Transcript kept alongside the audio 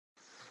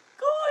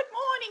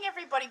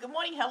everybody. Good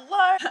morning.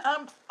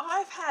 Hello.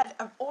 I've had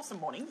an awesome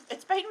morning.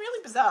 It's been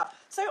really bizarre.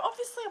 So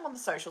obviously I'm on the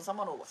socials. I'm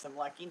on all of them,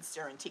 like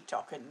Insta and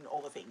TikTok and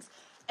all the things.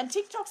 And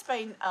TikTok's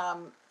been,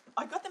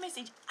 I got the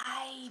message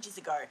ages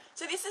ago.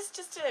 So this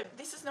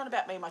is not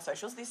about me and my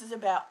socials. This is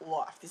about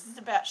life. This is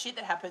about shit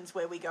that happens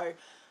where we go,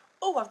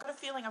 oh, I've got a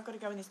feeling I've got to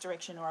go in this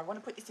direction, or I want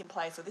to put this in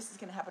place, or this is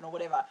going to happen, or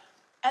whatever.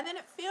 And then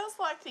it feels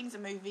like things are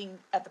moving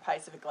at the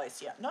pace of a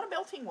glacier. Not a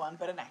melting one,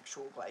 but an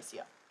actual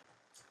glacier.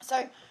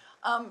 So,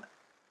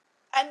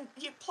 and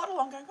you plot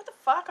along going, what the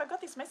fuck? I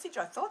got this message.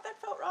 I thought that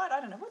felt right. I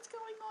don't know what's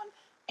going on.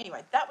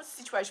 Anyway, that was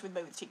the situation with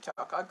me with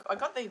TikTok. I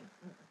got the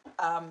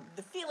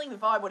feeling, the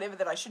vibe, whatever,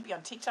 that I should be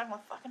on TikTok. I'm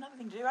like, fuck, another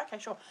thing to do. Okay,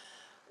 sure.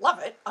 Love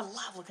it. I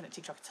love looking at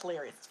TikTok. It's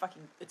hilarious.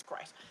 It's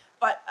great.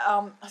 But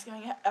I was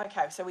going,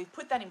 okay, so we've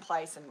put that in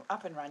place and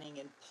up and running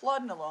and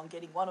plodding along,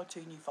 getting 1 or 2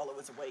 new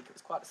followers a week. It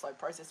was quite a slow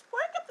process.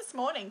 Woke up this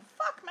morning.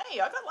 Fuck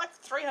me. I got like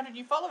 300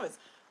 new followers.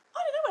 I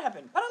don't know what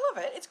happened, but I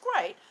love it. It's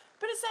great.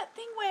 But it's that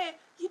thing where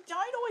you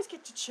don't always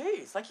get to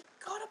choose. Like,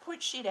 you've got to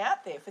put shit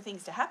out there for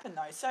things to happen,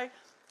 though. So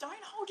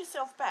don't hold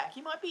yourself back.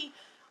 You might be,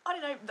 I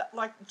don't know,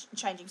 like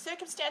changing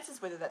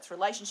circumstances, whether that's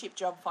relationship,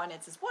 job,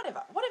 finances,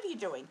 whatever you're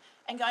doing,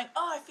 and going,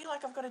 oh, I feel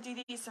like I've got to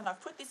do this, and I've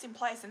put this in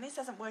place, and this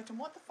hasn't worked, and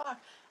what the fuck?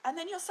 And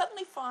then you'll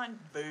suddenly find,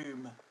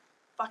 boom,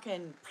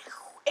 fucking,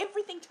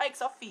 everything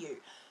takes off for you.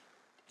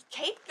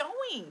 Keep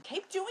going.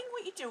 Keep doing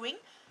what you're doing.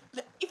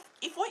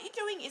 If what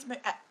you're doing is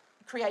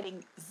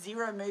creating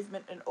zero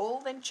movement and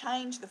all, then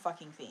change the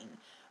fucking thing.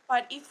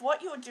 But if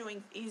what you're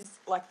doing is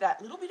like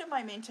that little bit of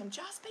momentum,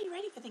 just be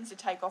ready for things to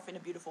take off in a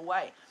beautiful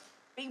way.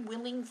 Be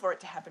willing for it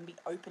to happen. Be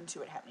open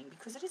to it happening,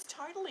 because it is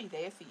totally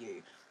there for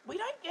you. We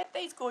don't get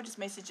these gorgeous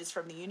messages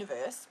from the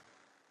universe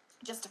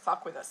just to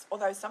fuck with us,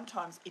 although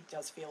sometimes it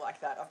does feel like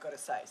that, I've got to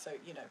say. So,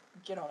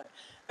 get on it.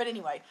 But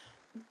anyway,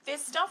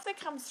 there's stuff that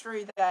comes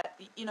through that,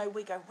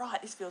 we go,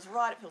 right, this feels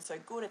right, it feels so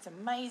good, it's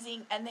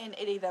amazing, and then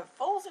it either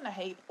falls in a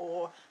heap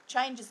or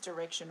changes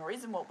direction or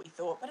isn't what we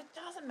thought, but it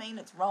doesn't mean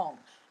it's wrong.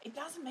 It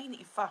doesn't mean that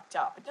you fucked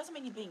up. It doesn't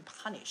mean you're being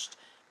punished.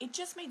 It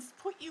just means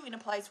put you in a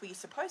place where you're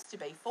supposed to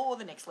be for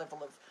the next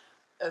level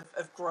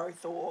of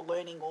growth or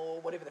learning or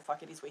whatever the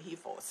fuck it is we're here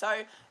for.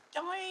 So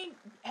don't,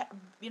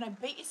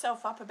 beat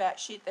yourself up about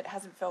shit that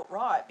hasn't felt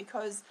right,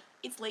 because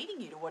it's leading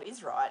you to what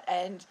is right,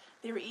 and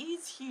there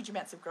is huge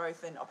amounts of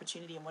growth and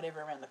opportunity and whatever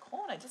around the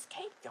corner. Just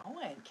keep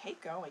going.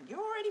 You're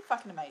already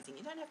fucking amazing.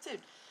 You don't have to,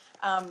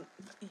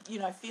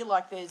 feel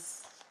like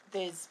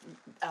there's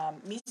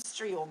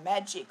mystery or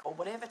magic or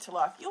whatever to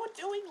life. You're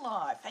doing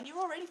life, and you're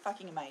already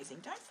fucking amazing.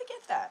 Don't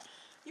forget that.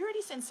 You're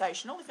already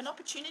sensational. If an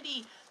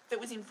opportunity that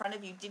was in front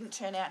of you didn't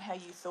turn out how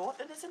you thought,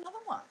 then there's another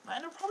one,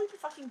 and it'll probably be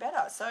fucking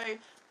better. So,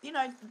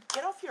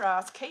 get off your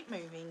ass, keep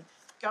moving.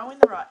 Go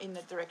in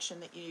the direction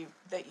that you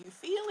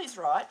feel is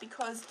right,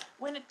 because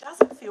when it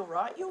doesn't feel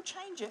right, you'll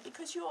change it,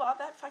 because you are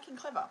that fucking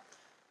clever.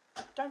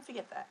 Don't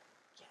forget that.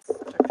 Yes,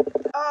 don't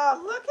forget that.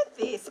 Oh, look at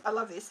this. I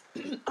love this.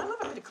 I love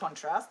a bit of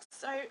contrast.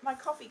 So my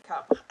coffee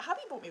cup.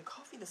 Hubby bought me a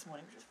coffee this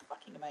morning, which was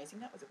fucking amazing.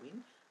 That was a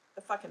win.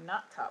 The fucking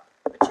nut cup.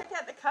 But check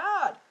out the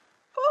card.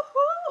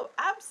 Woohoo!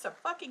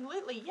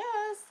 Abso-fucking-lutely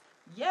yes.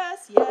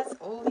 Yes.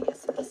 All the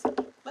yeses.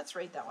 Let's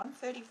read that one.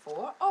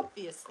 34,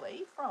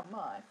 obviously, from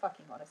my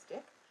fucking honest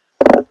deck,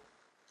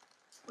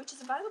 which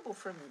is available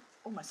from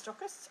all my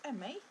stockists and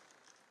me.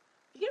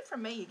 You get it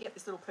from me, you get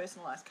this little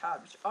personalised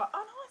card, which I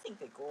think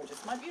they're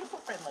gorgeous. My beautiful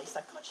friend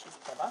Lisa, God, she's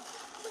clever.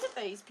 Look at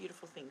these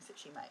beautiful things that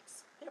she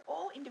makes. They're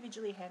all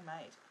individually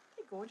handmade.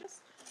 They're gorgeous.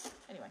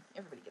 Anyway,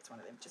 everybody gets one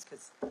of them just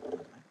because, I don't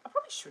know. I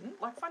probably shouldn't.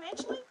 Like,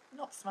 financially,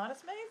 not the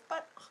smartest move,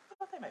 but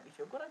God, they make me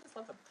feel good. I just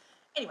love them.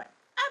 Anyway,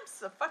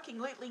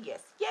 abso-fucking-lutely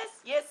yes.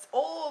 Yes,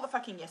 all the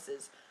fucking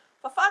yeses.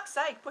 For fuck's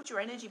sake, put your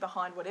energy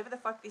behind whatever the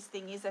fuck this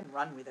thing is and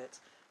run with it.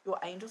 Your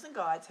angels and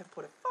guides have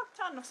put a fuck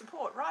ton of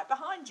support right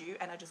behind you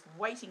and are just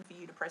waiting for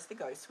you to press the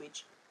go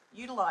switch.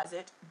 Utilise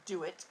it,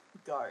 do it,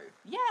 go.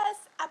 Yes,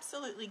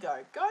 absolutely go.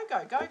 Go.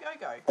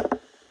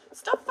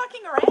 Stop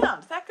fucking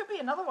around. That could be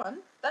another one.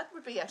 That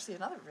would be actually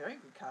another very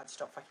good card,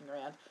 stop fucking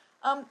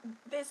around.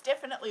 There's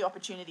definitely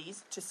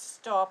opportunities to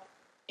stop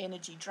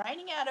energy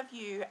draining out of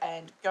you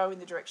and go in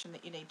the direction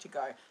that you need to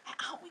go.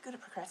 Aren't we good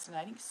at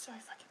procrastinating? So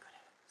fucking good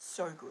at it.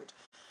 So good.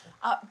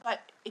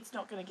 But it's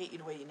not going to get you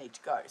to where you need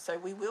to go. So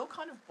we will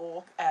kind of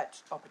balk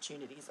at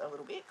opportunities a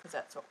little bit, because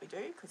that's what we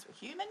do, because we're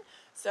human.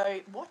 So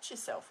watch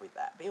yourself with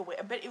that. Be aware.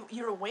 But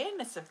your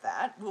awareness of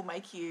that will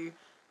make you,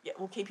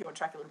 will keep you on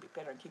track a little bit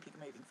better and keep you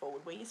moving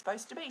forward where you're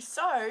supposed to be,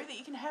 so that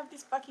you can have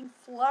this fucking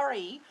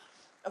flurry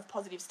of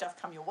positive stuff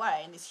come your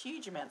way, and this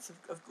huge amounts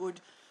of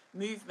good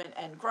movement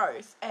and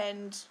growth,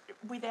 and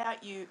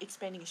without you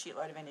expending a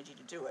shitload of energy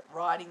to do it,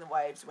 riding the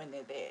waves when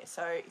they're there.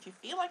 So if you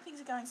feel like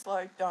things are going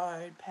slow,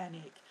 don't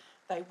panic.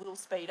 They will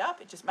speed up.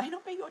 It just may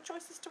not be your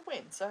choice as to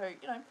when. So,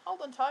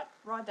 hold on tight,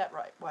 ride that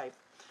wave.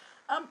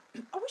 I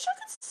wish I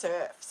could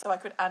surf so I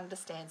could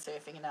understand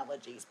surfing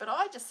analogies, but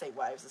I just see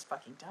waves as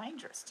fucking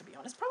dangerous, to be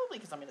honest. Probably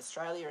because I'm in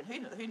Australia, and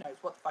who knows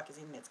what the fuck is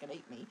in there that's going to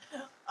eat me.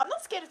 I'm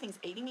not scared of things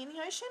eating me in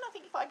the ocean. I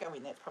think if I go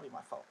in there, it's probably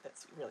my fault.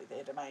 That's really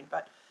their domain.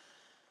 But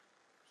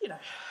know,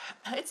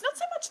 it's not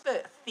so much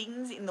the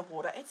things in the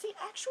water, it's the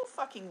actual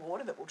fucking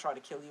water that will try to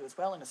kill you as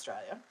well in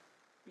Australia.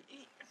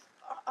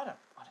 I don't know.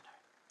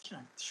 You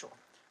know, sure.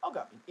 I'll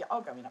go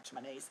in up to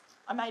my knees.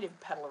 I may have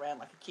paddle around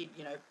like a kid,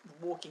 you know,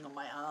 walking on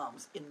my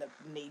arms in the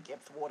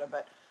knee-depth water,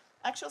 but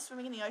actual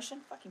swimming in the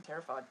ocean, fucking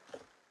terrified.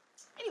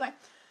 Anyway,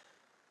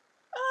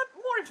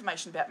 more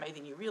information about me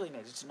than you really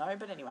needed to know,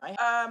 but anyway,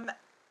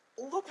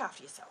 look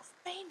after yourself.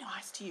 Be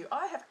nice to you.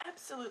 I have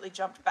absolutely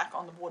jumped back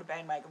on the water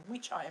bandwagon,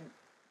 which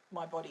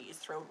my body is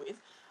thrilled with.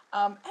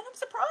 And I'm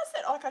surprised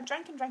that, like, I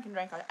drank and drank and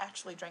drank. I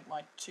actually drank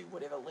my 2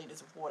 whatever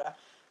litres of water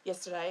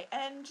yesterday,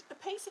 and the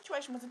pee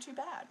situation wasn't too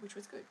bad, which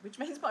was good, which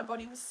means my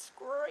body was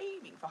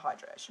screaming for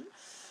hydration.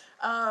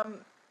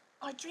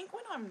 I drink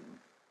water.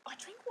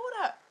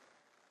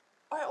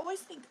 I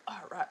always think, oh,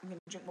 right, I'm going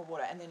to drink more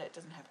water, and then it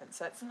doesn't happen.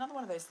 So it's another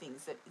one of those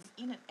things that is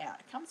in and out.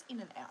 It comes in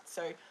and out.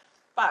 So,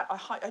 but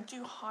I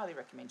do highly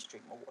recommend you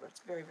drink more water. It's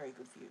very, very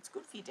good for you. It's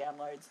good for your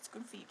downloads. It's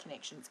good for your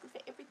connection. It's good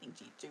for everything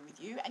to do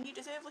with you, and you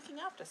deserve looking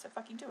after, so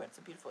fucking do it. It's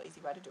a beautiful, easy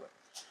way to do it.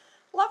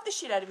 Love the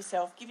shit out of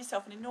yourself. Give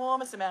yourself an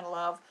enormous amount of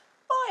love.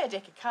 Buy a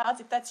deck of cards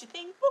if that's your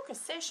thing. Book a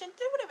session.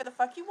 Do whatever the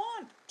fuck you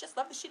want. Just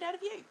love the shit out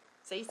of you.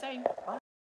 See you soon. Bye.